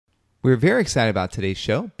We're very excited about today's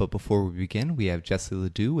show, but before we begin, we have Jessie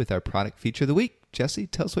Ledoux with our product feature of the week. Jessie,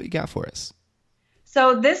 tell us what you got for us.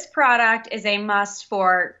 So this product is a must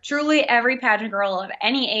for truly every pageant girl of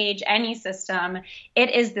any age, any system. It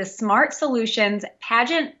is the Smart Solutions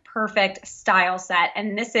Pageant Perfect Style Set,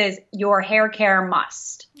 and this is your hair care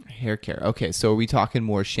must. Hair care. Okay, so are we talking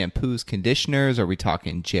more shampoos, conditioners? Are we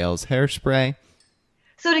talking gels, hairspray?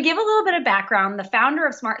 So to give a little bit of background, the founder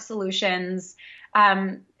of Smart Solutions,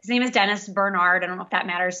 his name is Dennis Bernard. I don't know if that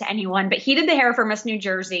matters to anyone, but he did the hair for Miss New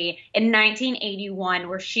Jersey in 1981,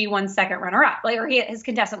 where she won second runner-up, his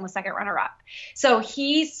contestant was second runner-up. So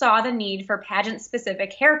he saw the need for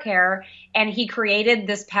pageant-specific hair care, and he created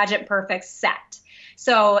this Pageant Perfect set.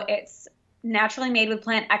 So it's naturally made with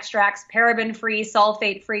plant extracts, paraben-free,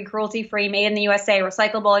 sulfate-free, cruelty-free, made in the USA,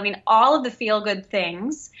 recyclable. I mean, all of the feel-good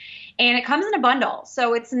things. And it comes in a bundle.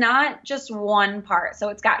 So it's not just one part. So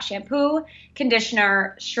it's got shampoo,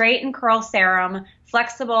 conditioner, straight and curl serum,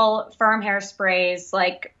 flexible, firm hairsprays.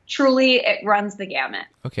 Like truly, it runs the gamut.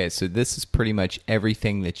 Okay, so this is pretty much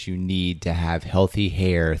everything that you need to have healthy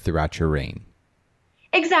hair throughout your reign.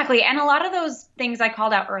 Exactly. And a lot of those things I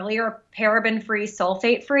called out earlier, paraben-free,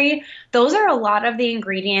 sulfate-free, those are a lot of the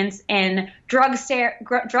ingredients in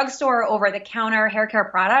drugstore over-the-counter hair care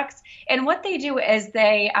products. And what they do is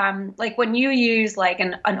they, like when you use like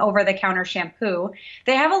an over-the-counter shampoo,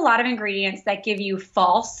 they have a lot of ingredients that give you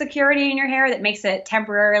false security in your hair that makes it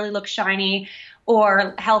temporarily look shiny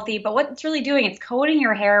or healthy. But what it's really doing, it's coating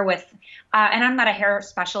your hair with, and I'm not a hair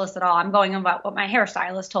specialist at all. I'm going about what my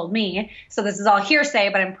hairstylist told me. So this is all hearsay,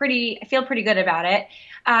 but I feel pretty good about it.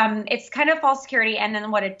 It's kind of false security. And then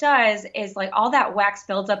what it does is like all that wax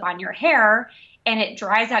builds up on your hair and it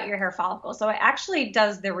dries out your hair follicles. So it actually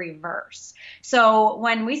does the reverse. So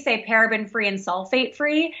when we say paraben free and sulfate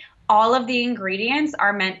free, all of the ingredients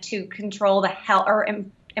are meant to control the health or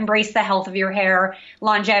embrace the health of your hair,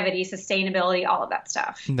 longevity, sustainability, all of that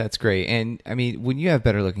stuff. That's great. And I mean, when you have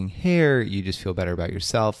better looking hair, you just feel better about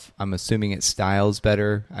yourself. I'm assuming it styles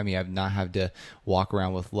better. I mean, I've not had to walk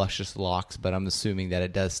around with luscious locks, but I'm assuming that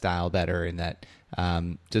it does style better and that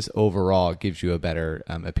just overall it gives you a better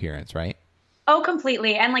appearance, right? Oh,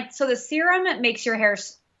 completely. And like, so the serum makes your hair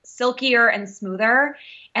silkier and smoother.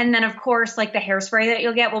 And then of course, like the hairspray that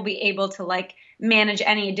you'll get will be able to like manage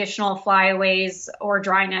any additional flyaways or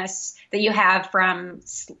dryness that you have from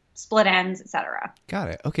split ends, etc. Got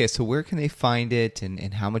it. Okay, so where can they find it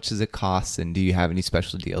and how much does it cost? And do you have any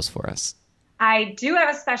special deals for us? I do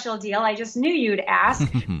have a special deal. I just knew you'd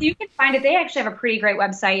ask. So you can find it. They actually have a pretty great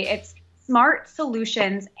website. It's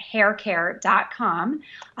smartsolutionshaircare.com.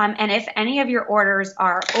 And if any of your orders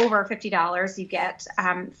are over $50, you get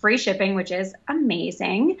free shipping, which is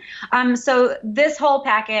amazing. So this whole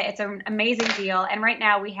packet, it's an amazing deal. And right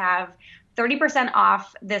now we have 30%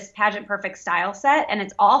 off this Pageant Perfect Style Set. And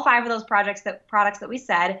it's all 5 of those products that we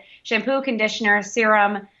said: shampoo, conditioner,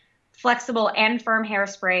 serum, flexible and firm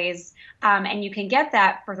hairsprays. And you can get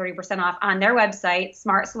that for 30% off on their website,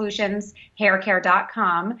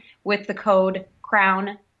 smartsolutionshaircare.com, with the code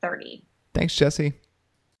CROWN30. Thanks, Jessie.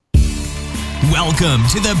 Welcome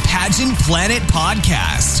to the Pageant Planet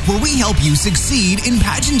Podcast, where we help you succeed in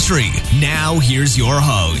pageantry. Now, here's your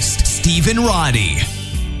host, Stephen Roddy.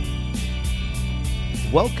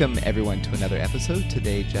 Welcome, everyone, to another episode.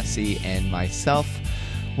 Today, Jessie and myself,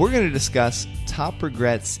 we're going to discuss top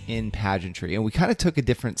regrets in pageantry. And we kind of took a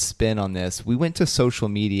different spin on this. We went to social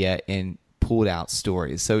media and pulled out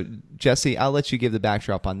stories. So, Jessie, I'll let you give the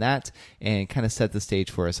backdrop on that and kind of set the stage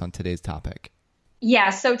for us on today's topic.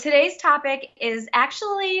 Yeah, so today's topic is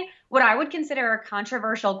actually what I would consider a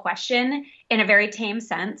controversial question in a very tame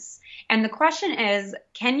sense. And the question is,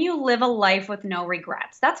 can you live a life with no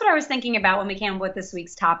regrets? That's what I was thinking about when we came up with this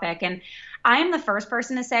week's topic. And I am the first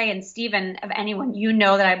person to say, and Stephen, of anyone, you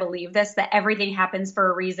know that I believe this, that everything happens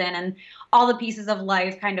for a reason and all the pieces of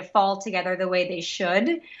life kind of fall together the way they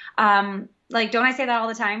should. Don't I say that all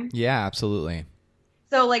the time? Yeah, absolutely.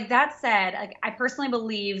 So like that said, like, I personally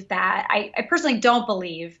believe that I personally don't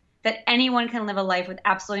believe that anyone can live a life with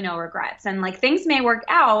absolutely no regrets. And like things may work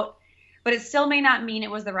out, but it still may not mean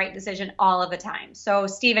it was the right decision all of the time. So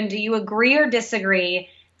Stephen, do you agree or disagree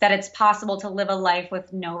that it's possible to live a life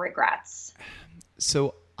with no regrets?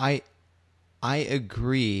 So I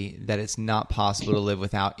agree that it's not possible to live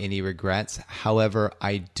without any regrets. However,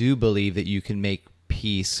 I do believe that you can make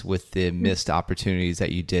peace with the missed opportunities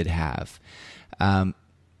that you did have. One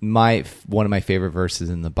of my favorite verses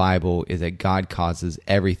in the Bible is that God causes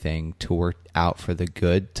everything to work out for the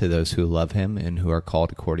good to those who love him and who are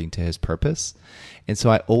called according to his purpose. And so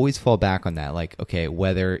I always fall back on that. Like, okay,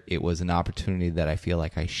 whether it was an opportunity that I feel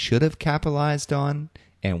like I should have capitalized on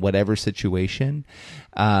and whatever situation,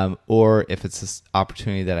 or if it's this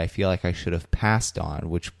opportunity that I feel like I should have passed on,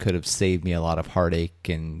 which could have saved me a lot of heartache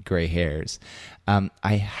and gray hairs.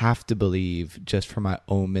 I have to believe, just for my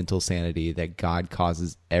own mental sanity, that God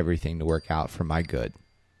causes everything to work out for my good.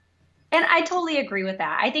 And I totally agree with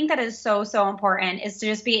that. I think that is so, so important, is to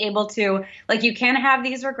just be able to, like, you can have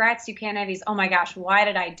these regrets. You can have these, oh my gosh, why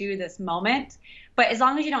did I do this moment? But as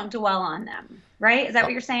long as you don't dwell on them, right? Is that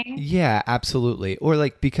what you're saying? Yeah, absolutely. Or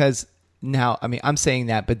like, because now, I mean, I'm saying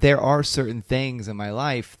that, but there are certain things in my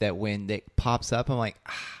life that when it pops up, I'm like,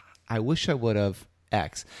 I wish I would have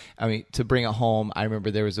X. I mean, to bring it home, I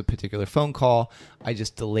remember there was a particular phone call I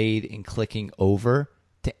just delayed in clicking over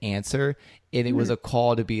to answer, and it was a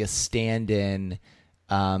call to be a stand-in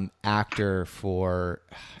actor for,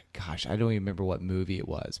 gosh, I don't even remember what movie it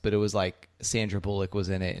was, but it was like Sandra Bullock was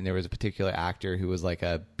in it, and there was a particular actor who was like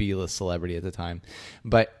a B-list celebrity at the time.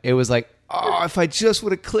 But it was like, oh, if I just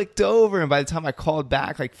would have clicked over, and by the time I called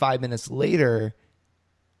back like 5 minutes later,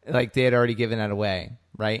 like they had already given that away,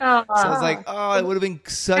 right? So I was like, oh, it would have been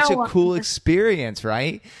such a cool experience,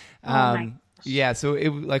 right? Yeah, so it,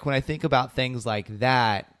 like, when I think about things like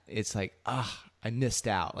that, it's like, I missed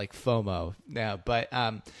out, like FOMO. Yeah, but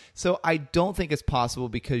so I don't think it's possible,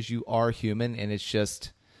 because you are human, and it's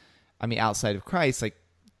just, I mean, outside of Christ, like,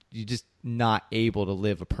 you're just not able to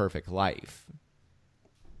live a perfect life.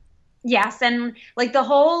 Yes, and like the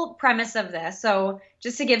whole premise of this, so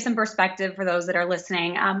just to give some perspective for those that are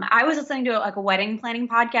listening, I was listening to like a wedding planning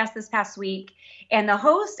podcast this past week, and the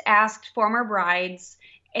host asked former brides,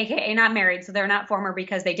 aka not married, so they're not former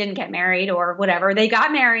because they didn't get married or whatever, they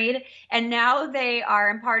got married, and now they are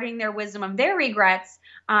imparting their wisdom of their regrets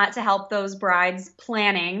to help those brides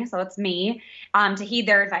planning, so it's me, to heed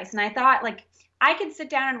their advice. And I thought, like, I could sit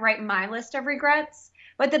down and write my list of regrets,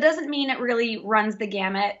 but that doesn't mean it really runs the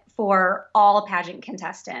gamut for all pageant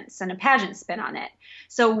contestants and a pageant spin on it.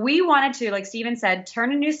 So we wanted to, like Steven said,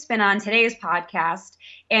 turn a new spin on today's podcast,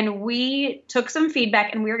 and we took some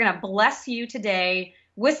feedback, and we are going to bless you today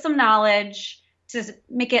with some knowledge to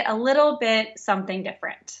make it a little bit something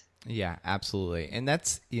different. Yeah, absolutely. And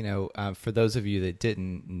that's, for those of you that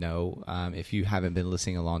didn't know, if you haven't been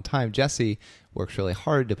listening a long time, Jessie works really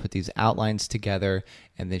hard to put these outlines together,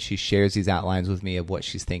 and then she shares these outlines with me of what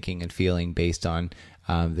she's thinking and feeling based on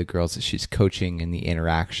the girls that she's coaching and the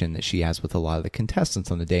interaction that she has with a lot of the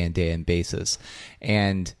contestants on the day-in basis.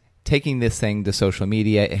 And taking this thing to social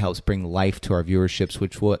media, it helps bring life to our viewerships,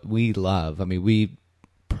 which what we love. I mean, we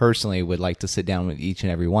personally would like to sit down with each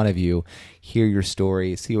and every one of you, hear your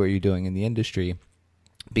story, see what you're doing in the industry,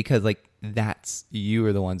 because like that's, you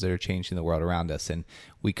are the ones that are changing the world around us, and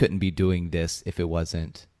we couldn't be doing this if it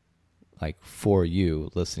wasn't like for you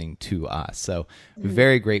listening to us. So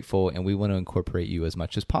very grateful, and we want to incorporate you as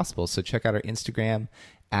much as possible. So check out our Instagram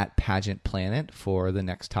at Pageant Planet for the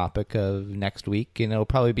next topic of next week, and it'll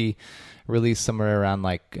probably be released somewhere around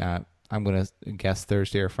like I'm going to guess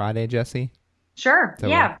Thursday or Friday, Jessie. Sure.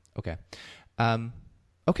 Yeah. Okay.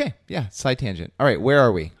 Okay. Yeah. Side tangent. All right. Where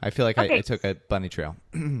are we? I feel like I took a bunny trail.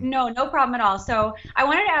 No problem at all. So I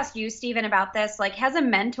wanted to ask you, Steven, about this. Like, has a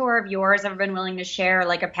mentor of yours ever been willing to share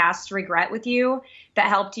like a past regret with you that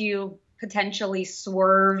helped you potentially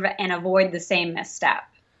swerve and avoid the same misstep?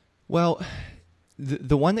 Well,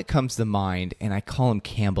 the one that comes to mind, and I call him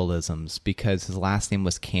Campbellisms because his last name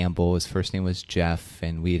was Campbell, his first name was Jeff,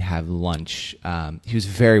 and we'd have lunch. He was a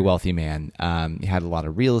very wealthy man. He had a lot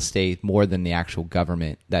of real estate, more than the actual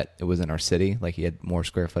government that was in our city. Like, he had more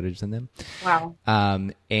square footage than them. Wow.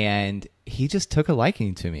 And he just took a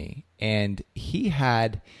liking to me. And he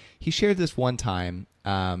shared this one time,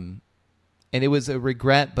 and it was a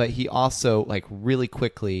regret, but he also like really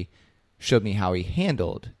quickly showed me how he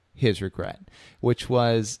handled his regret, which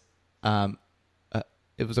was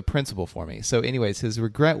it was a principle for me. So anyways, his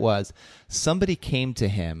regret was somebody came to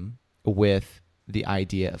him with the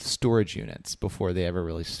idea of storage units before they ever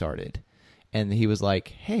really started, and he was like,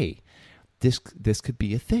 hey, this could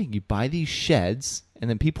be a thing. You buy these sheds, and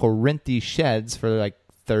then people rent these sheds for like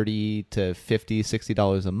 $30 to $50,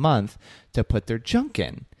 $60 a month to put their junk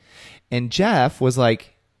in. And Jeff was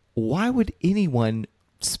like, why would anyone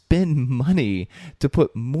spend money to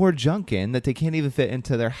put more junk in that they can't even fit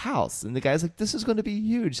into their house? And the guy's like, this is going to be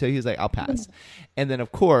huge. So he's like, I'll pass. And then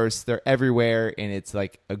of course they're everywhere, and it's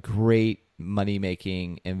like a great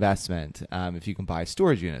money-making investment if you can buy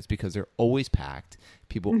storage units, because they're always packed.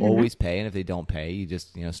 People always pay, and if they don't pay, you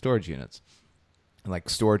just, storage units.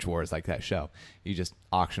 Like Storage Wars, like that show. You just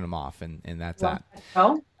auction them off, and that's that.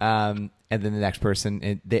 Oh. And then the next person,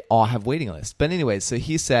 and they all have waiting lists. But anyways, so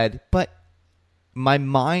he said, but my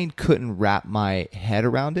mind couldn't wrap my head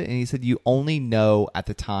around it. And he said, you only know at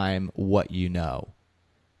the time what you know.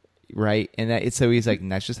 Right. And so he's like,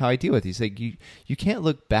 and that's just how I deal with it. He's like, you can't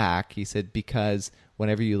look back. He said, because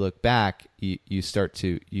whenever you look back,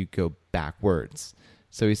 you go backwards.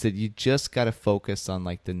 So he said, you just got to focus on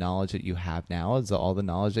like the knowledge that you have now is all the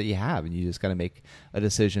knowledge that you have. And you just got to make a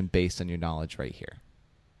decision based on your knowledge right here.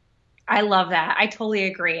 I love that. I totally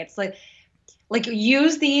agree. It's like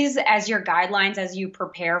use these as your guidelines as you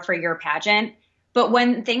prepare for your pageant. But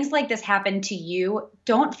when things like this happen to you,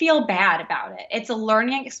 don't feel bad about it. It's a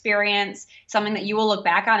learning experience, something that you will look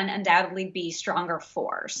back on and undoubtedly be stronger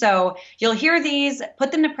for. So you'll hear these,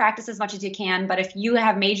 put them to practice as much as you can. But if you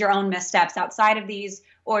have made your own missteps outside of these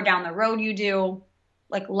or down the road you do,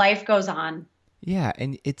 like life goes on. Yeah,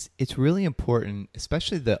 and it's really important,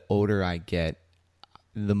 especially the older I get,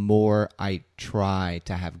 the more I try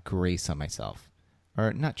to have grace on myself.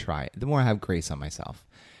 Or not try, the more I have grace on myself.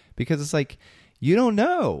 Because it's like, you don't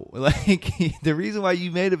know. Like, the reason why you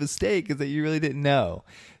made a mistake is that you really didn't know.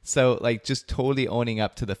 So, like, just totally owning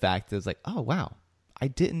up to the fact that it's like, oh, wow, I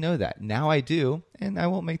didn't know that. Now I do, and I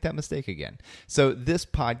won't make that mistake again. So this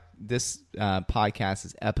podcast,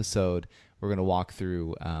 this episode, we're going to walk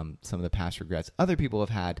through some of the past regrets other people have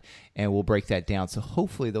had, and we'll break that down. So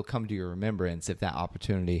hopefully they'll come to your remembrance if that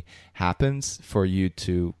opportunity happens for you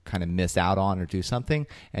to kind of miss out on or do something.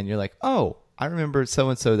 And you're like, oh, I remember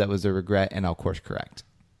so-and-so that was a regret, and I'll course correct.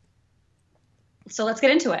 So let's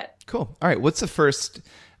get into it. Cool. All right. What's the first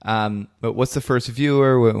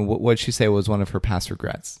viewer? What did she say was one of her past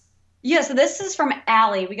regrets? Yeah, so this is from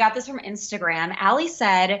Allie. We got this from Instagram. Allie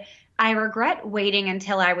said, I regret waiting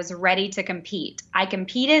until I was ready to compete. I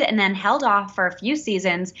competed and then held off for a few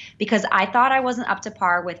seasons because I thought I wasn't up to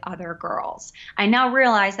par with other girls. I now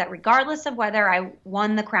realize that regardless of whether I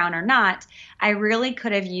won the crown or not, I really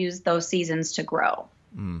could have used those seasons to grow.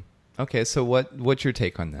 Okay, so what's your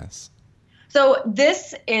take on this? So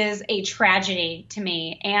this is a tragedy to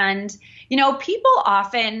me. And, people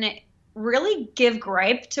often really give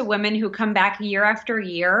gripe to women who come back year after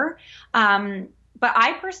year. But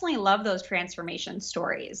I personally love those transformation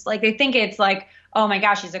stories. Like, they think it's like, oh my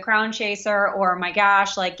gosh, she's a crown chaser, or my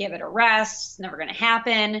gosh, like, give it a rest. It's never going to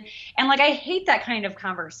happen. And like, I hate that kind of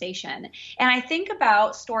conversation. And I think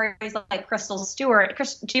about stories like Crystal Stewart.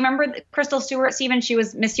 Do you remember Crystal Stewart, Stephen? She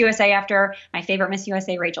was Miss USA after my favorite Miss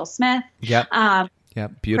USA, Rachel Smith. Yep.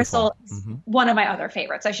 Beautiful. Crystal, one of my other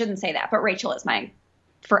favorites. I shouldn't say that, but Rachel is my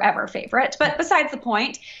forever favorite. But besides the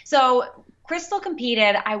point. So Crystal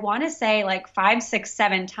competed, I want to say like 5, 6,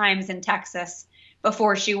 7 times in Texas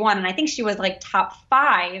before she won. And I think she was like top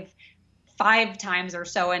 5 times or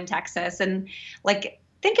so in Texas. And like,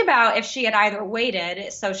 think about if she had either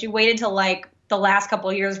waited. So she waited till like the last couple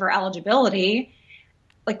of years for eligibility.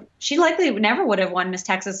 Like, she likely never would have won Miss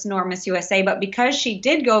Texas nor Miss USA. But because she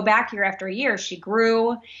did go back year after year, she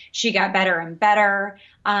grew, she got better and better.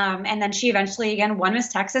 And then she eventually again won Miss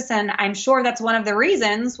Texas. And I'm sure that's one of the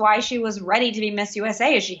reasons why she was ready to be Miss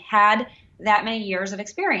USA, is she had that many years of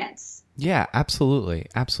experience. Yeah, absolutely.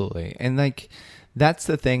 Absolutely. And like, that's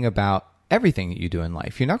the thing about everything that you do in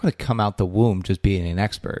life. You're not going to come out the womb just being an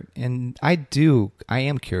expert. And I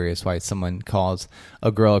am curious why someone calls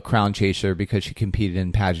a girl a crown chaser because she competed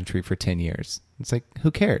in pageantry for 10 years. It's like,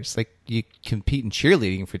 who cares? Like, you compete in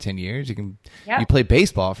cheerleading for 10 years. You play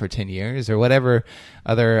baseball for 10 years or whatever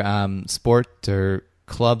other sport or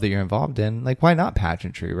club that you're involved in. Like, why not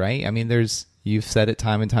pageantry, right? I mean, you've said it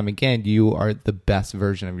time and time again, you are the best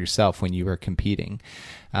version of yourself when you are competing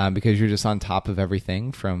because you're just on top of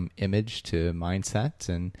everything from image to mindset.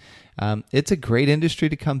 And it's a great industry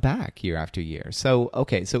to come back year after year. So,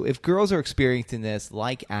 okay, so if girls are experiencing this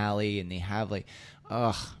like Allie and they have like,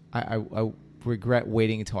 I regret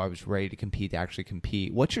waiting until I was ready to actually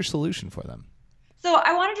compete, what's your solution for them? So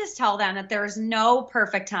I want to just tell them that there's no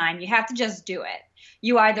perfect time. You have to just do it.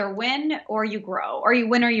 You either win or you grow, or you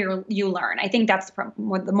win or you learn. I think that's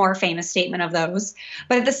the more famous statement of those.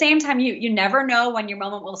 But at the same time, you never know when your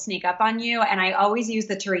moment will sneak up on you. And I always use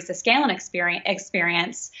the Teresa Scanlon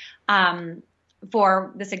experience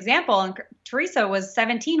for this example. And Teresa was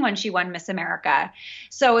 17 when she won Miss America.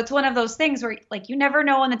 So it's one of those things where, like, you never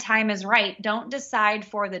know when the time is right. Don't decide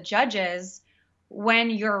for the judges when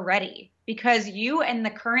you're ready, because you in the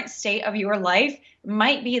current state of your life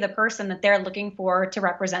might be the person that they're looking for to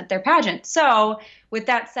represent their pageant. So with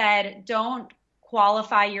that said, don't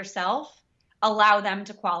qualify yourself. Allow them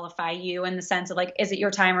to qualify you in the sense of like, is it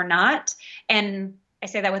your time or not? And I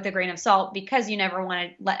say that with a grain of salt because you never want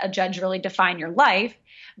to let a judge really define your life,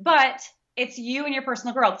 but it's you and your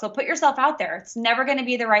personal growth. So put yourself out there. It's never going to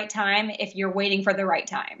be the right time if you're waiting for the right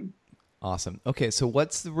time. Awesome. Okay, so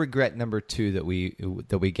what's the regret number 2 that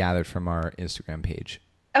we gathered from our Instagram page?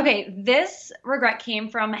 Okay, this regret came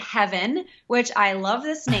from Heaven, which I love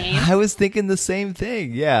this name. I was thinking the same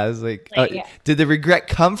thing. Yeah, I was like, Yeah. did the regret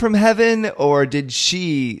come from Heaven, or did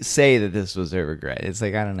she say that this was her regret? It's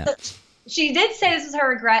like, I don't know. She did say this was her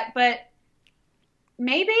regret, but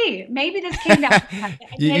maybe this came down.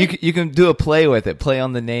 You can do a play with it, play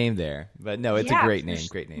on the name there. But no, it's a great name.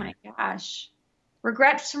 Great name. My gosh.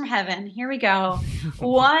 Regrets from Heaven. Here we go.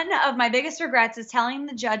 One of my biggest regrets is telling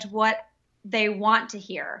the judge what they want to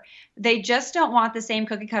hear. They just don't want the same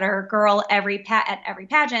cookie cutter girl at every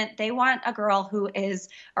pageant. They want a girl who is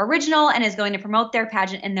original and is going to promote their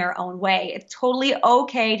pageant in their own way. It's totally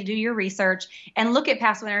okay to do your research and look at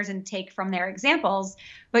past winners and take from their examples,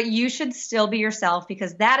 but you should still be yourself,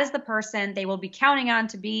 because that is the person they will be counting on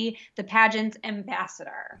to be the pageant's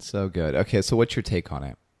ambassador. So good. Okay, so what's your take on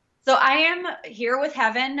it? So I am here with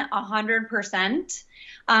Heaven 100%.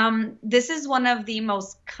 This is one of the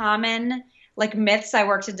most common myths I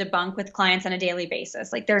work to debunk with clients on a daily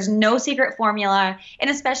basis. There's no secret formula.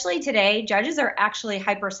 And especially today, judges are actually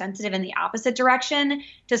hypersensitive in the opposite direction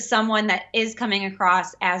to someone that is coming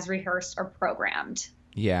across as rehearsed or programmed.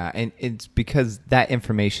 Yeah, and it's because that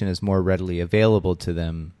information is more readily available to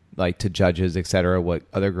them, like to judges, et cetera, what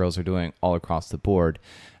other girls are doing all across the board.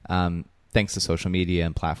 Thanks to social media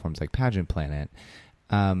and platforms like Pageant Planet.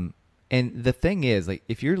 And the thing is,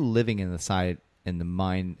 if you're living in the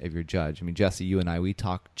mind of your judge, I mean, Jesse, you and I, we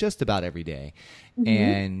talk just about every day. Mm-hmm.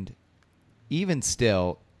 And even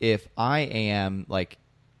still, if I am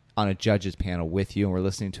on a judge's panel with you and we're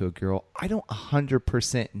listening to a girl, I don't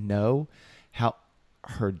 100% know how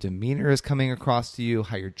her demeanor is coming across to you,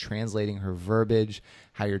 how you're translating her verbiage,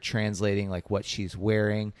 how you're translating what she's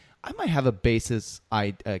wearing. I might have a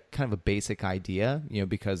kind of a basic idea,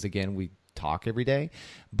 because again, we talk every day,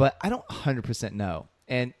 but I don't 100% know.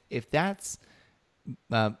 And if that's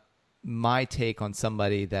my take on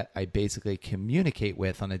somebody that I basically communicate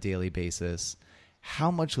with on a daily basis,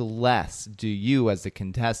 how much less do you as the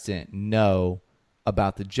contestant know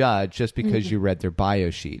about the judge just because you read their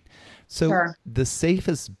bio sheet? So sure. The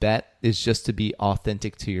safest bet is just to be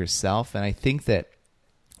authentic to yourself. And I think that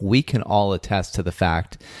we can all attest to the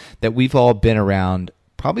fact that we've all been around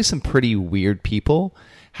probably some pretty weird people.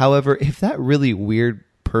 However, if that really weird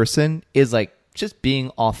person is just being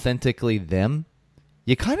authentically them,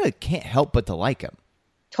 you kind of can't help but to like them.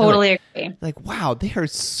 Totally agree. Wow, they are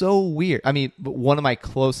so weird. I mean, one of my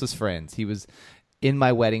closest friends, he was in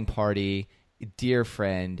my wedding party, dear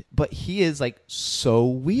friend, but he is so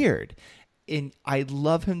weird. And I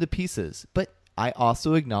love him to pieces, but I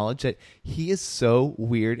also acknowledge that he is so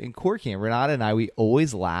weird and quirky. And Renata and I, we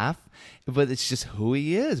always laugh, but it's just who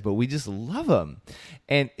he is. But we just love him.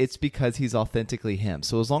 And it's because he's authentically him.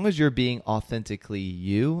 So as long as you're being authentically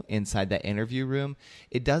you inside that interview room,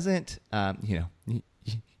 it doesn't,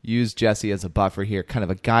 use Jesse as a buffer here, kind of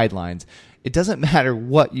a guidelines. It doesn't matter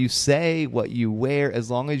what you say, what you wear, as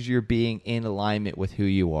long as you're being in alignment with who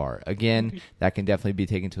you are. Again, that can definitely be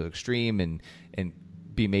taken to extreme and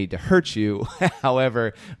be made to hurt you.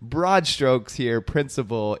 However, broad strokes here,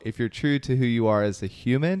 principle, if you're true to who you are as a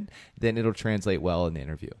human, then it'll translate well in the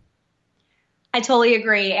interview. I totally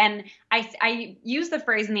agree. And I use the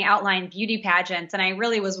phrase in the outline, beauty pageants, and I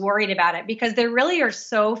really was worried about it because there really are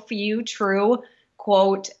so few true,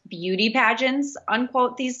 quote, beauty pageants,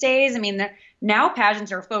 unquote, these days. I mean, now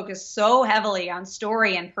pageants are focused so heavily on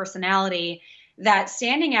story and personality that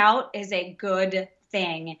standing out is a good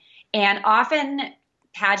thing. And often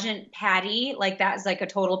pageant patty, that is a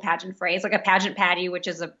total pageant phrase, a pageant patty, which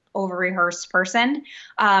is a over-rehearsed person.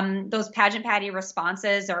 Those pageant patty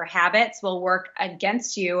responses or habits will work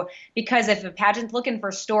against you, because if a pageant's looking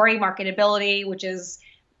for story marketability, which is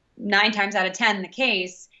 9 times out of 10 the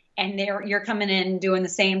case, and you're coming in doing the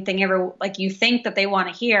same thing you think that they want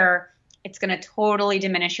to hear, it's going to totally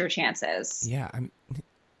diminish your chances. Yeah,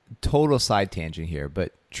 total side tangent here,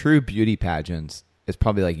 but true beauty pageants is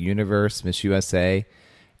probably Universe, Miss USA.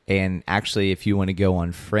 And actually, if you want to go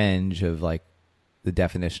on fringe of the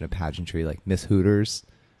definition of pageantry, Miss Hooters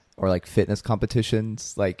or fitness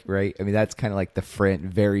competitions, right? I mean, that's kind of the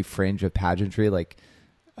very fringe of pageantry.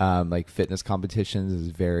 Fitness competitions is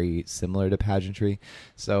very similar to pageantry.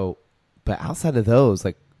 So, but outside of those,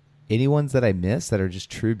 any ones that I miss that are just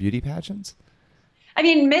true beauty pageants? I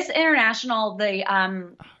mean, Miss International, the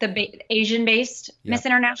Asian-based Miss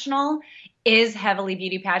International is heavily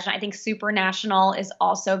beauty pageant. I think Super National is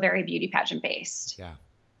also very beauty pageant based. Yeah.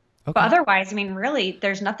 Okay. But otherwise, I mean, really,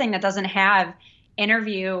 there's nothing that doesn't have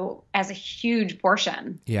interview as a huge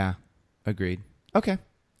portion. Yeah. Agreed. Okay.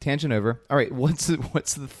 tangent over. All right, what's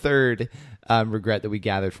the third regret that we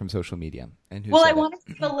gathered from social media? And who Well, said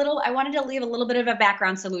I wanted to leave a little bit of a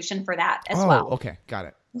background solution for that as Oh, well. okay, got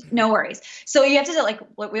it. No worries. So you have to, like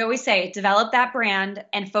what we always say, develop that brand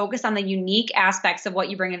and focus on the unique aspects of what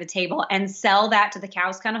you bring to the table and sell that to the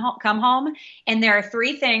cows come home. And there are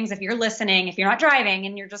 3 things, if you're listening, if you're not driving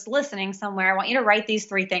and you're just listening somewhere, I want you to write these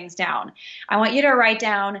 3 things down. I want you to write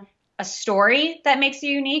down a story that makes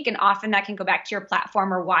you unique, and often that can go back to your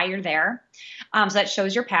platform or why you're there. So that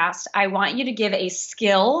shows your past. I want you to give a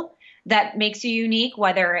skill that makes you unique,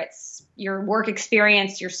 whether it's your work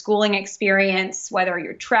experience, your schooling experience, whether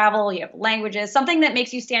you travel, you have languages, something that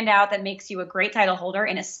makes you stand out, that makes you a great title holder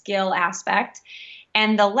in a skill aspect.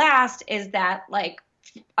 And the last is that, like,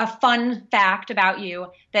 a fun fact about you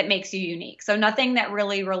that makes you unique. So nothing that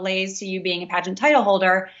really relates to you being a pageant title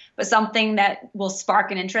holder, but something that will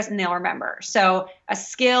spark an interest and they'll remember. So a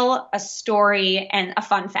skill, a story, and a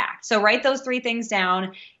fun fact. So write those 3 things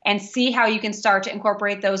down and see how you can start to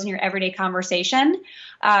incorporate those in your everyday conversation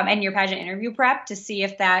and your pageant interview prep to see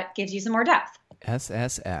if that gives you some more depth.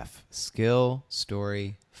 SSF, skill,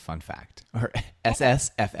 story, fun fact, or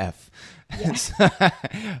SSFF. Yes.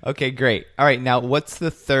 Okay, great. All right, now what's the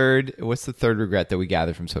third regret that we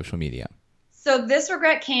gathered from social media? So this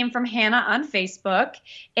regret came from Hannah on Facebook,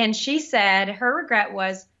 and she said her regret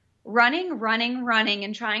was running,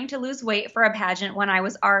 and trying to lose weight for a pageant when I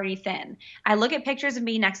was already thin. I look at pictures of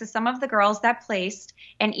me next to some of the girls that placed,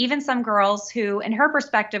 and even some girls who, in her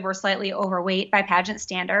perspective, were slightly overweight by pageant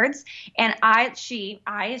standards. And she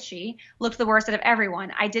looked the worst out of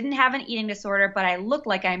everyone. I didn't have an eating disorder, but I looked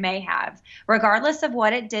like I may have. Regardless of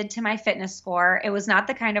what it did to my fitness score, it was not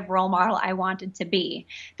the kind of role model I wanted to be.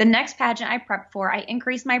 The next pageant I prepped for, I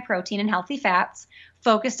increased my protein and healthy fats,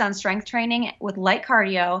 focused on strength training with light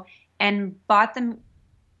cardio, and bought them.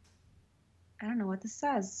 I don't know what this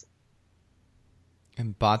says.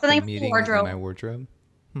 And bought something the meeting in my wardrobe.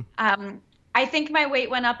 I think my weight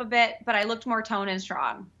went up a bit, but I looked more toned and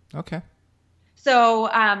strong. Okay. So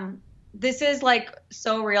this is like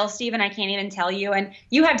so real, Stephen. I can't even tell you. And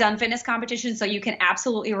you have done fitness competitions, so you can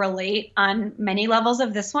absolutely relate on many levels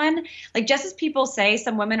of this one. Like, just as people say,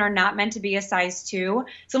 some women are not meant to be a size 2.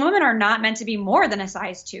 Some women are not meant to be more than a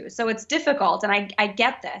size 2. So it's difficult. And I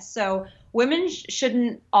get this. So women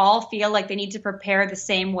shouldn't all feel like they need to prepare the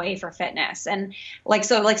same way for fitness. And like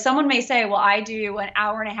someone may say, well, I do an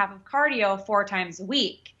hour and a half of cardio 4 times a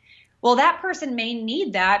week. Well, that person may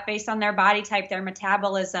need that based on their body type, their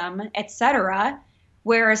metabolism, etc.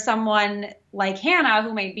 Whereas someone like Hannah,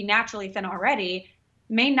 who may be naturally thin already,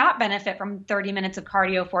 may not benefit from 30 minutes of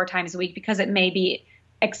cardio 4 times a week because it may be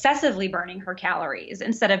excessively burning her calories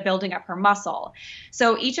instead of building up her muscle.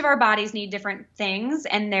 So each of our bodies need different things,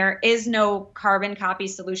 and there is no carbon copy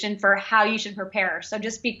solution for how you should prepare. So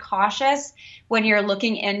just be cautious when you're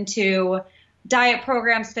looking into diet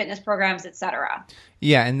programs, fitness programs, etc.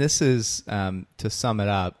 Yeah, and this is, to sum it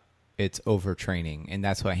up, it's overtraining. And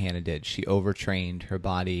that's what Hannah did. She overtrained. Her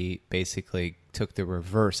body basically took the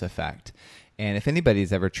reverse effect. And if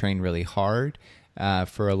anybody's ever trained really hard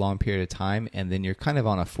for a long period of time, and then you're kind of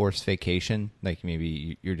on a forced vacation, like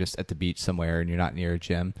maybe you're just at the beach somewhere and you're not near a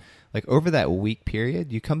gym, like over that week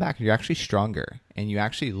period, you come back and you're actually stronger and you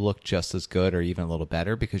actually look just as good or even a little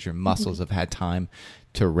better because your muscles have had time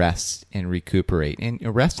to rest and recuperate. And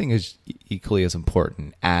resting is equally as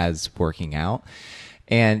important as working out.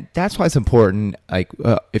 And that's why it's important. Like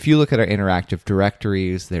if you look at our interactive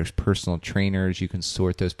directories, there's personal trainers. You can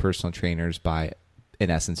sort those personal trainers by, in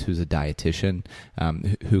essence, who's a dietitian,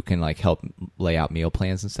 who can like help lay out meal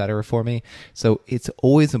plans, etc. for me. So it's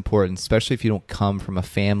always important, especially if you don't come from a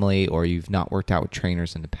family or you've not worked out with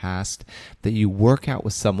trainers in the past, that you work out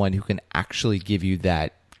with someone who can actually give you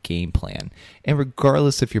that game plan. And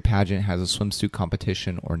regardless if your pageant has a swimsuit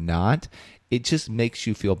competition or not, it just makes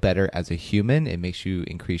you feel better as a human. It makes you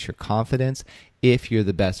increase your confidence if you're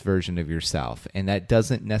the best version of yourself. And that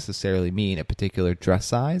doesn't necessarily mean a particular dress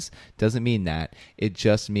size. Doesn't mean that. It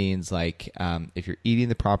just means like if you're eating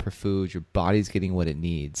the proper food, your body's getting what it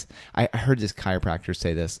needs. I heard this chiropractor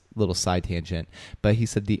say this, little side tangent, but he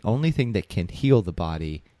said the only thing that can heal the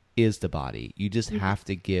body is the body. You just have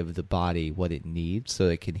to give the body what it needs so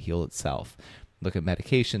it can heal itself. Look at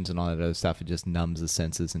medications and all that other stuff. It just numbs the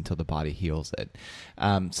senses until the body heals it.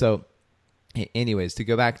 So anyways, to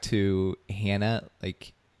go back to Hannah,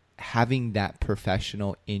 like having that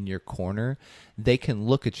professional in your corner, they can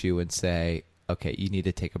look at you and say, okay, you need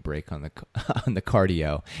to take a break on the on the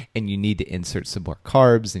cardio, and you need to insert some more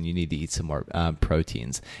carbs, and you need to eat some more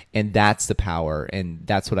proteins, and that's the power, and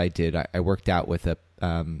that's what I did. I worked out with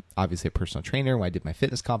obviously a personal trainer when I did my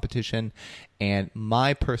fitness competition, and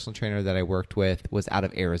my personal trainer that I worked with was out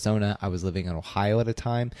of Arizona. I was living in Ohio at a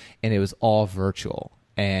time, and it was all virtual,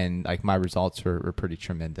 and like my results were pretty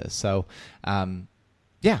tremendous. So,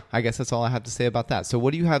 yeah, I guess that's all I have to say about that. So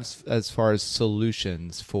what do you have as far as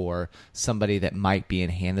solutions for somebody that might be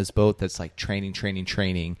in Hannah's boat that's like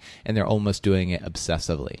training, and they're almost doing it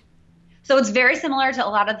obsessively? So it's very similar to a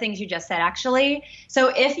lot of things you just said, actually. So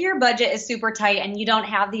if your budget is super tight and you don't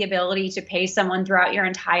have the ability to pay someone throughout your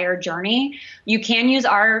entire journey, you can use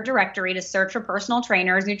our directory to search for personal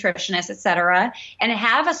trainers, nutritionists, etc., and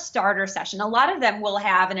have a starter session. A lot of them will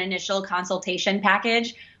have an initial consultation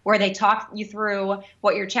package where they talk you through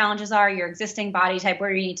what your challenges are, your existing body type, where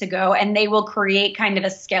you need to go, and they will create kind of a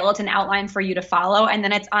skeleton outline for you to follow, and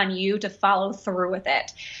then it's on you to follow through with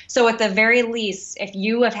it. So at the very least, if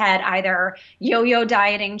you have had either yo-yo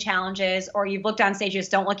dieting challenges or you've looked on stage, you just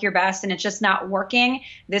don't look your best and it's just not working,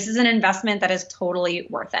 this is an investment that is totally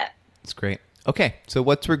worth it. That's great. Okay, so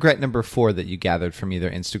what's regret number 4 that you gathered from either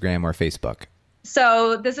Instagram or Facebook?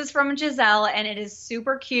 So this is from Giselle, and it is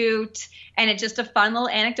super cute, and it's just a fun little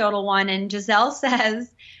anecdotal one. And Giselle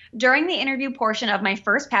says, during the interview portion of my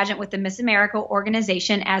first pageant with the Miss America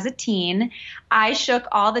organization as a teen, I shook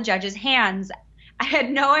all the judges' hands. I had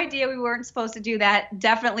no idea we weren't supposed to do that.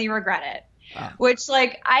 Definitely regret it. Wow. Which,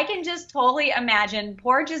 like, I can just totally imagine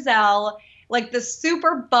poor Giselle, like the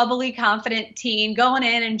super bubbly, confident teen, going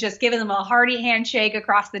in and just giving them a hearty handshake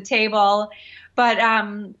across the table. But,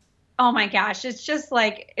 oh my gosh, it's just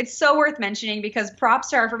like, it's so worth mentioning because props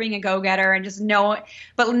to her for being a go-getter and just knowing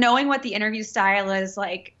what the interview style is,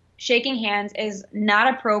 like shaking hands is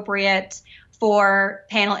not appropriate for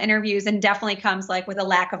panel interviews and definitely comes like with a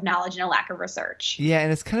lack of knowledge and a lack of research. Yeah,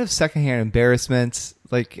 and it's kind of secondhand embarrassment.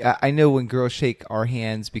 Like I know when girls shake our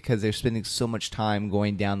hands because they're spending so much time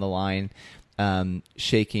going down the line,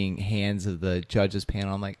 shaking hands of the judges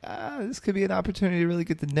panel. I'm like, this could be an opportunity to really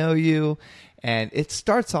get to know you. And it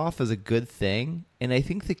starts off as a good thing. And I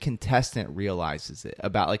think the contestant realizes it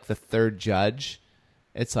about like the third judge.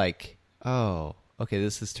 It's like, oh, okay,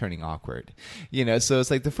 this is turning awkward. So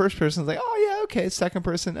it's like the first person's like, oh yeah, okay. Second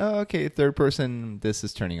person, oh, okay. Third person, this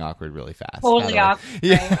is turning awkward really fast. Totally awkward.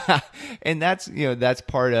 Yeah. And that's, that's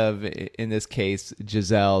part of, in this case,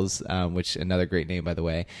 Giselle's, which another great name, by the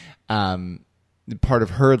way, part of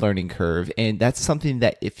her learning curve. And that's something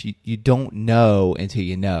that if you don't know until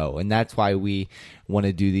you know. And that's why we want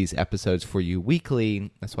to do these episodes for you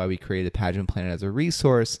weekly. That's why we created Pageant Planet as a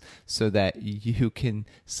resource so that you can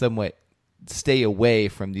somewhat stay away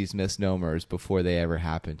from these misnomers before they ever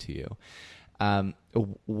happen to you.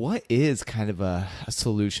 What is kind of a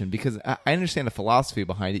solution? Because I understand the philosophy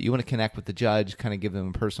behind it. You want to connect with the judge, kind of give them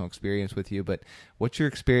a personal experience with you. But what's your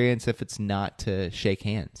experience if it's not to shake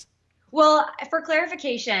hands? Well, for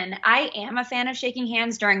clarification, I am a fan of shaking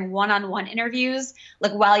hands during one-on-one interviews,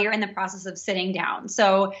 like while you're in the process of sitting down.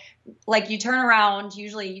 So like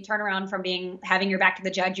usually you turn around from having your back to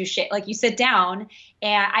the judge, you sit down,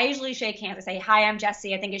 and I usually shake hands. I say, hi, I'm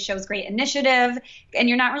Jessie. I think it shows great initiative, and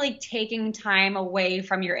you're not really taking time away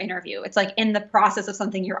from your interview. It's like in the process of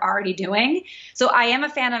something you're already doing. So I am a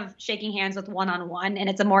fan of shaking hands with one-on-one, and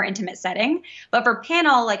it's a more intimate setting. But for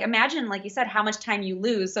panel, like imagine, like you said, how much time you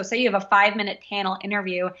lose. So say you have a 5-minute panel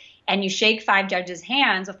interview and you shake 5 judges'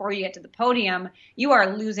 hands before you get to the podium, you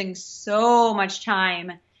are losing so much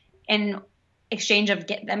time in exchange of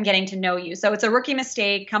them getting to know you. So it's a rookie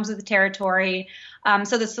mistake, comes with the territory.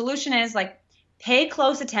 So the solution is like pay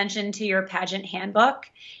close attention to your pageant handbook,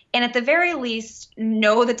 and at the very least,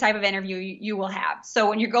 know the type of interview you will have. So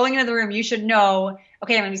when you're going into the room, you should know,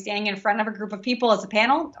 okay, I'm going to be standing in front of a group of people as a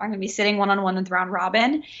panel. I'm going to be sitting one-on-one with round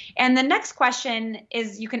robin. And the next question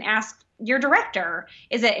is you can ask your director,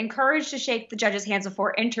 is it encouraged to shake the judges' hands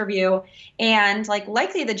before interview? And like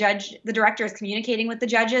likely the director is communicating with the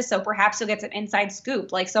judges, so perhaps you'll get some inside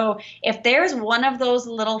scoop. Like, so if there's one of those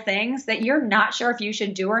little things that you're not sure if you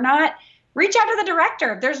should do or not, reach out to the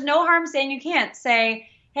director. There's no harm saying you can't. Say,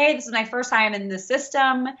 hey, this is my first time in the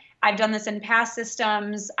system. I've done this in past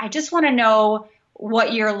systems. I just want to know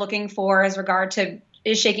what you're looking for as regard to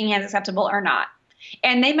is shaking hands acceptable or not.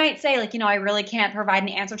 And they might say, like, I really can't provide an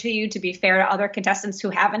answer to you to be fair to other contestants who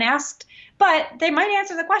haven't asked, but they might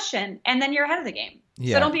answer the question, and then you're ahead of the game.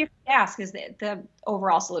 Yeah. So don't be afraid to ask is the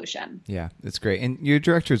overall solution. Yeah, that's great. And your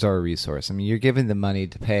directors are a resource. I mean, you're given the money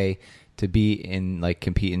to pay to be in like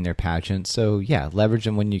compete in their pageant. So yeah, leverage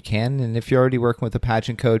them when you can. And if you're already working with a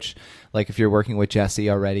pageant coach, like if you're working with Jesse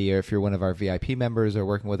already, or if you're one of our VIP members or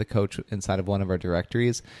working with a coach inside of one of our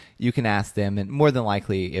directories, you can ask them. And more than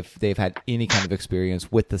likely, if they've had any kind of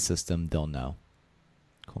experience with the system, they'll know.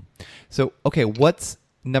 Cool. So, okay, what's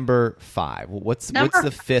number 5? What's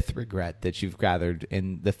the fifth regret that you've gathered,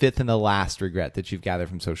 and the fifth and the last regret that you've gathered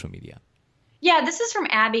from social media? Yeah, this is from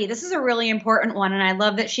Abby. This is a really important one, and I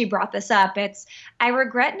love that she brought this up. I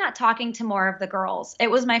regret not talking to more of the girls.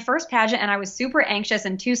 It was my first pageant, and I was super anxious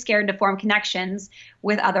and too scared to form connections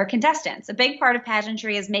with other contestants. A big part of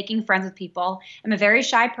pageantry is making friends with people. I'm a very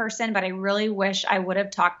shy person, but I really wish I would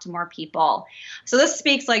have talked to more people. So this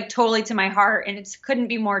speaks like totally to my heart, and it couldn't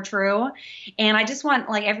be more true. And I just want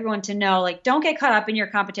like everyone to know, like, don't get caught up in your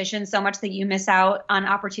competition so much that you miss out on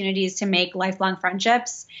opportunities to make lifelong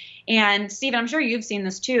friendships. And Stephen, I'm sure you've seen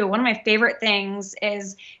this too. One of my favorite things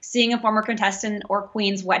is seeing a former contestant or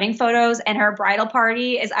queen's wedding photos, and her bridal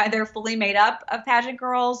party is either fully made up of pageant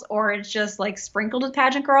girls or it's just like sprinkled with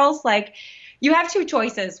pageant girls. Like, you have two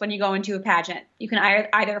choices when you go into a pageant. You can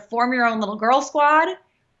either form your own little girl squad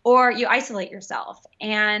or you isolate yourself.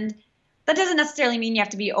 And that doesn't necessarily mean you have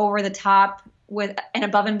to be over the top with and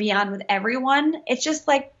above and beyond with everyone. It's just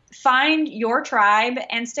like, find your tribe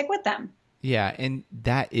and stick with them. Yeah, and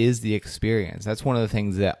that is the experience. That's one of the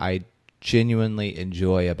things that I genuinely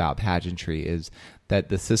enjoy about pageantry, is that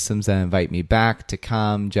the systems that invite me back to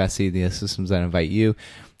come, Jesse, the systems that invite you,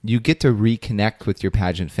 you get to reconnect with your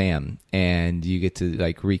pageant fam, and you get to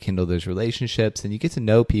like rekindle those relationships, and you get to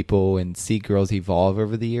know people and see girls evolve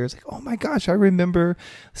over the years. Like, oh my gosh, I remember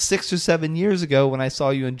 6 or 7 years ago when I saw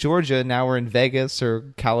you in Georgia. Now we're in Vegas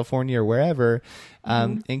or California or wherever,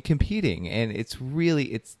 and competing. And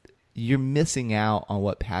you're missing out on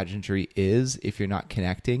what pageantry is if you're not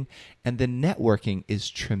connecting. And the networking is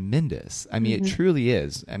tremendous. I mean, it truly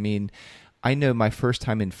is. I mean, I know my first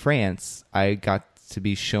time in France, I got to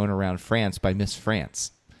be shown around France by Miss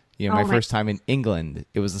France. You know, my first time in England,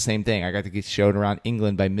 it was the same thing. I got to get shown around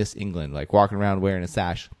England by Miss England, like walking around wearing a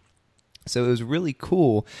sash. So it was really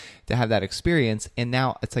cool to have that experience. And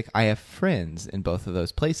now it's like I have friends in both of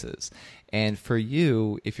those places. And for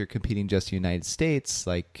you, if you're competing just in the United States,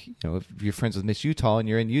 like, you know, if you're friends with Miss Utah and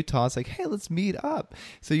you're in Utah, it's like, hey, let's meet up.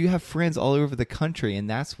 So you have friends all over the country. And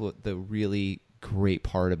that's what the really great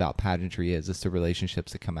part about pageantry is the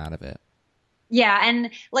relationships that come out of it. Yeah.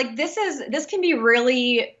 And like, this can be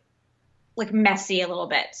really like messy a little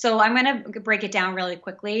bit. So I'm going to break it down really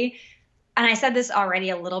quickly. And I said this already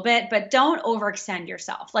a little bit, but don't overextend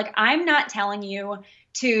yourself. Like, I'm not telling you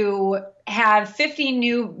to have 50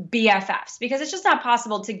 new BFFs, because it's just not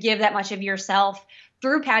possible to give that much of yourself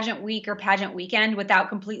through pageant week or pageant weekend without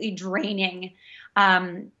completely draining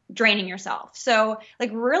yourself. So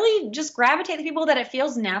like, really just gravitate to people that it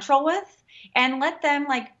feels natural with, and let them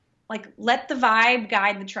let the vibe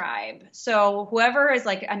guide the tribe. So whoever is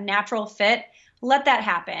like a natural fit, let that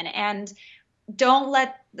happen. And don't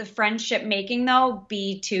let the friendship making, though,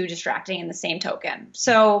 be too distracting in the same token.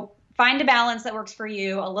 So find a balance that works for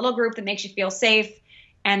you, a little group that makes you feel safe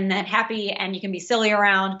and then happy and you can be silly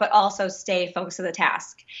around, but also stay focused on the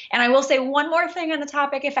task. And I will say one more thing on the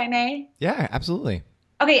topic, if I may. Yeah, absolutely.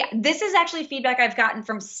 Okay, this is actually feedback I've gotten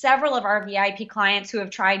from several of our VIP clients who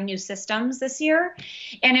have tried new systems this year.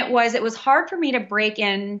 And it was hard for me to break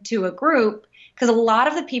into a group because a lot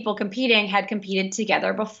of the people competing had competed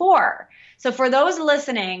together before. So for those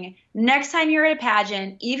listening, next time you're at a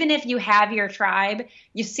pageant, even if you have your tribe,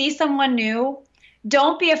 you see someone new,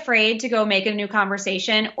 don't be afraid to go make a new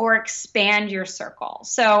conversation or expand your circle.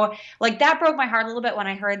 So like, that broke my heart a little bit when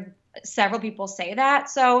I heard several people say that.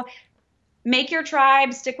 So make your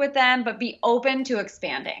tribe, stick with them, but be open to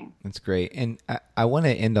expanding. That's great. And I want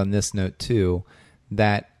to end on this note too,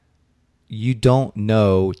 that you don't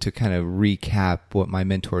know, to kind of recap what my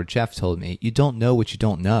mentor Jeff told me, you don't know what you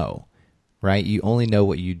don't know. Right? You only know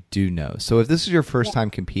what you do know. So if this is your first time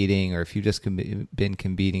competing, or if you've just been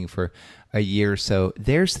competing for a year or so,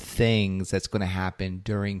 there's things that's going to happen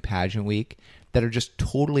during pageant week that are just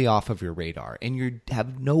totally off of your radar, and you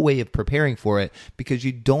have no way of preparing for it because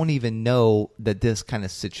you don't even know that this kind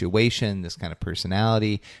of situation, this kind of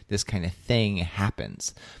personality, this kind of thing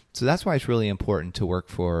happens. So that's why it's really important to work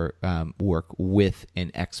with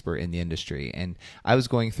an expert in the industry. And I was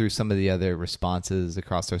going through some of the other responses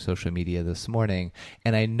across our social media this morning,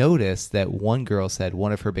 and I noticed that one girl said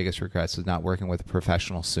one of her biggest regrets was not working with a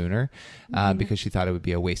professional sooner because she thought it would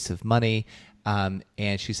be a waste of money. And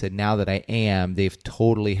she said, now that I am, they've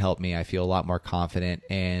totally helped me. I feel a lot more confident.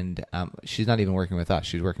 And she's not even working with us.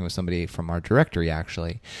 She's working with somebody from our directory,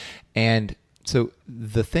 actually. And So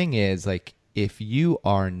the thing is, like, if you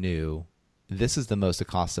are new, this is the most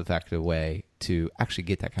cost-effective way to actually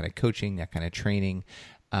get that kind of coaching, that kind of training,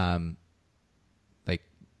 like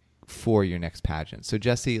for your next pageant. So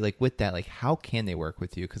Jessie, like with that, like how can they work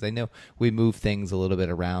with you? Because I know we move things a little bit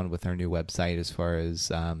around with our new website as far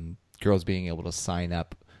as girls being able to sign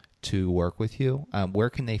up to work with you. Where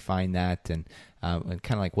can they find that, and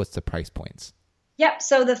kind of like what's the price points? Yep.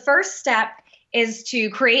 So the first step is to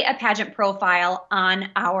create a pageant profile on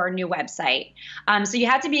our new website. So you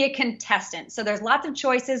have to be a contestant. So there's lots of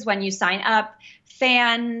choices when you sign up,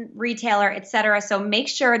 fan, retailer, etc. So make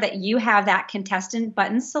sure that you have that contestant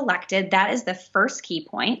button selected. That is the first key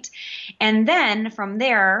point. And then from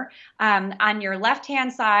there, on your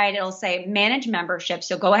left-hand side, it'll say manage membership.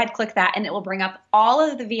 So go ahead, click that, and it will bring up all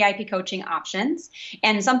of the VIP coaching options.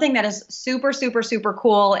 And something that is super, super, super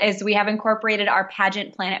cool is we have incorporated our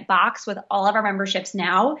Pageant Planet box with all of our memberships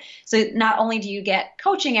now. So not only do you get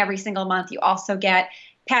coaching every single month, you also get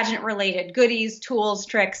pageant-related goodies, tools,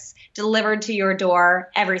 tricks delivered to your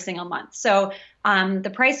door every single month. So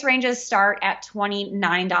the price ranges start at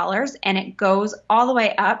 $29, and it goes all the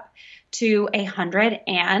way up to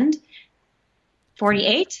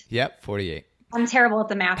 $148. Yep, 48. I'm terrible at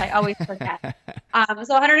the math. I always forget.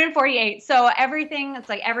 So 148. So everything, it's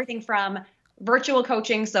like everything from virtual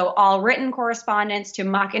coaching, so all written correspondence to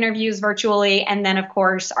mock interviews virtually, and then of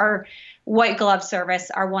course our white glove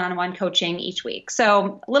service, our one-on-one coaching each week.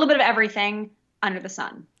 So a little bit of everything under the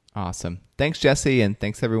sun. Awesome. Thanks, Jessie, and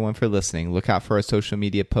thanks everyone for listening. Look out for our social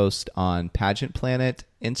media post on Pageant Planet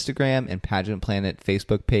Instagram and Pageant Planet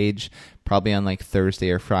Facebook page, probably on like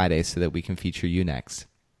Thursday or Friday, so that we can feature you next.